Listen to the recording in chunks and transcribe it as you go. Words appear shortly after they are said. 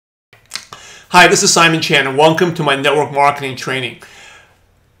Hi, this is Simon Chan, and welcome to my network marketing training.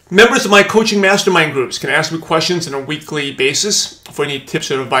 Members of my coaching mastermind groups can ask me questions on a weekly basis for any tips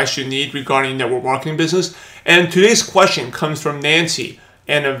or advice you need regarding network marketing business. And today's question comes from Nancy,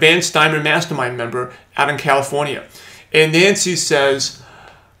 an advanced diamond mastermind member out in California. And Nancy says,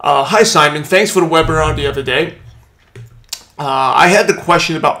 hi Simon, thanks for the webinar the other day. I had the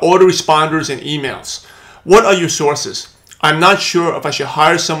question about autoresponders and emails. What are your sources? I'm not sure if I should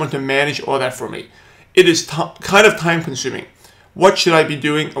hire someone to manage all that for me. It is kind of time consuming. What should I be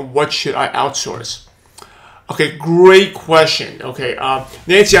doing and what should I outsource? Okay, great question. Okay,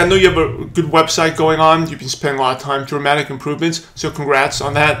 Nancy, I know you have a good website going on. You've been spending a lot of time, dramatic improvements. So congrats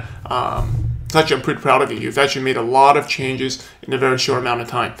on that. Actually, I'm pretty proud of you. You've actually made a lot of changes in a very short amount of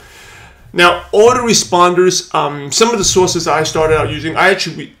time. Now, autoresponders, some of the sources I started out using, I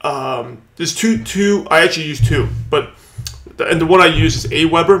actually, there's two, I actually use two, and the one I use is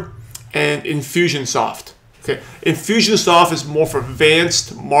Aweber and Infusionsoft. Okay, Infusionsoft is more for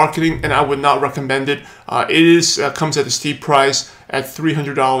advanced marketing, and I would not recommend it. It comes at a steep price at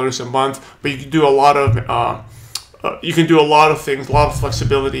 $300 a month, but you can do a lot of things, a lot of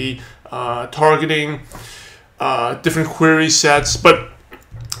flexibility, targeting, different query sets,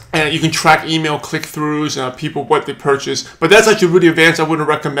 and you can track email click-throughs, people, what they purchase. But that's actually really advanced. I wouldn't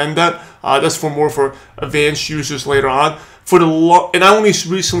recommend that. That's more for advanced users later on. And I only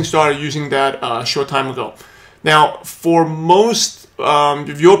recently started using that a short time ago. Now, for most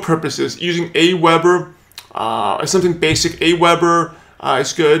of your purposes, using Aweber is something basic. Aweber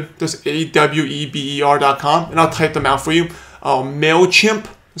is good. That's AWEBER.com, and I'll type them out for you. MailChimp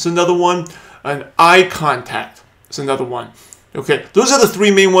is another one, and iContact is another one. Okay, those are the three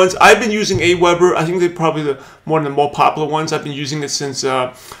main ones. I've been using Aweber. I think they're probably one of the more popular ones. I've been using it since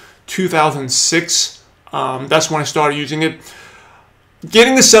 2006. That's when I started using it.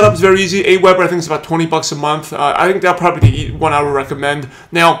 Getting the setup is very easy. Aweber, I think it's about $20 a month. I think that'll probably be the one I would recommend.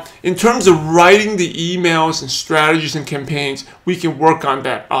 Now, in terms of writing the emails and strategies and campaigns, we can work on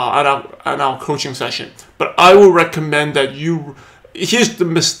that on our coaching session. But I will recommend that here's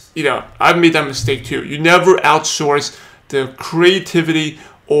the I've made that mistake too. You never outsource the creativity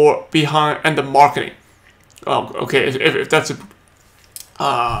and the marketing. Okay, if that's a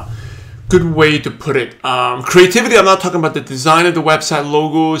good way to put it. Creativity, I'm not talking about the design of the website,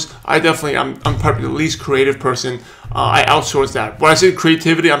 logos. I'm probably the least creative person. I outsource that. When I say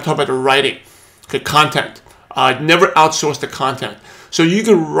creativity, I'm talking about the writing, okay, content. Never outsource the content. So you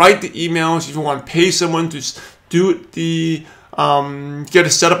can write the emails. If you want to pay someone to do get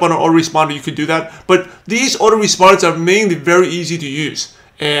it set up on an autoresponder, you could do that. But these autoresponders are mainly very easy to use,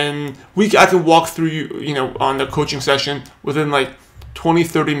 and I can walk through you on the coaching session within like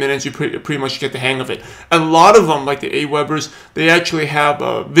 20-30 minutes. You pretty much get the hang of it. A lot of them, like the Awebers, they actually have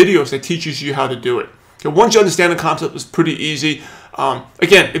videos that teaches you how to do it. Okay, once you understand the concept, it's pretty easy.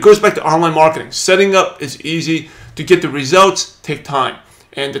 Again, it goes back to online marketing. Setting up is easy. To get the results, take time,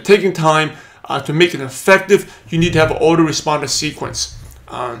 and taking time. To make it effective, you need to have an autoresponder sequence.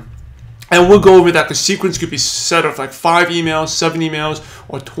 And we'll go over that. The sequence could be set of like 5 emails, 7 emails,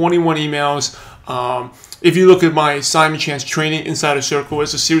 or 21 emails. If you look at my Simon Chan's Training Insider Circle,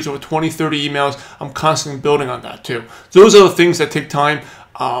 it's a series of over 20-30 emails. I'm constantly building on that too. Those are the things that take time.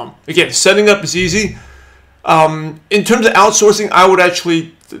 Again, setting up is easy. In terms of outsourcing, I would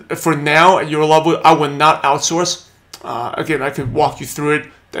actually, for now at your level, I would not outsource. Again, I could walk you through it.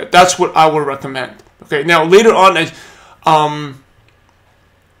 That's what I would recommend. Okay, now later on,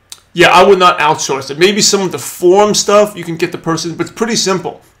 yeah, I would not outsource it. Maybe some of the form stuff you can get the person, but it's pretty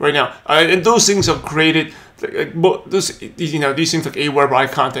simple right now. And those things are created. These things like Aweber,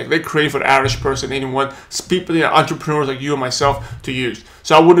 iContact, they're created for the average person, anyone, people, entrepreneurs like you and myself to use.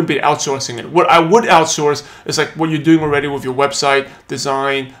 So I wouldn't be outsourcing it. What I would outsource is like what you're doing already with your website,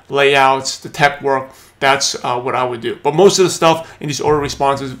 design, layouts, the tech work. That's what I would do. But most of the stuff in these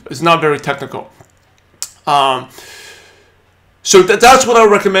autoresponders is not very technical. So that's what I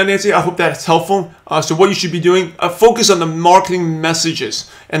would recommend, Nancy. I hope that's helpful. So what you should be doing, focus on the marketing messages.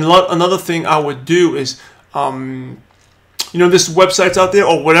 And another thing I would do is, this websites out there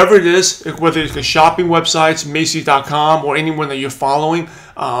or whatever it is, whether it's the shopping websites, Macy's.com, or anyone that you're following,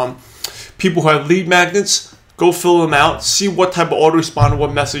 people who have lead magnets, go fill them out, see what type of autoresponder,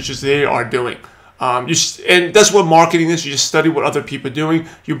 what messages they are doing. And that's what marketing is. You just study what other people are doing.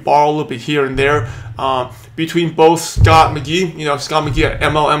 You borrow a little bit here and there. Between both Scott McGee, Scott McGee at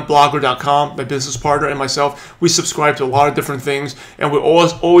MLMblogger.com, my business partner, and myself, we subscribe to a lot of different things, and we're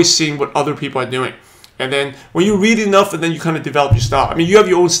always seeing what other people are doing. And then when you read enough, and then you kind of develop your style. I mean, you have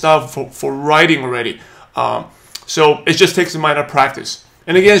your own style for writing already. So it just takes a minor practice.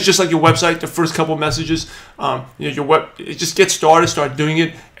 And again, it's just like your website, the first couple of messages, it just get started, start doing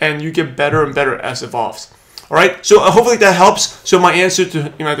it, and you get better and better as it evolves. All right, so hopefully that helps. So my answer to,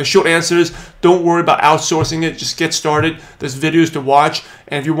 the short answer is, don't worry about outsourcing it. Just get started. There's videos to watch,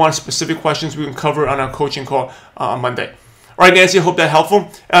 and if you want specific questions, we can cover on our coaching call on Monday. All right, Nancy, I hope that's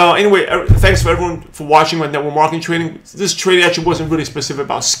helpful. Anyway, thanks for everyone for watching my network marketing training. This training actually wasn't really specific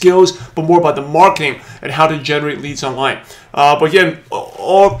about skills, but more about the marketing and how to generate leads online. But again,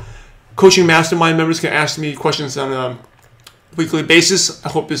 all coaching mastermind members can ask me questions on a weekly basis. I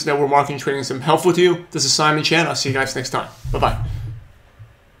hope this network marketing training is helpful to you. This is Simon Chan. I'll see you guys next time. Bye-bye.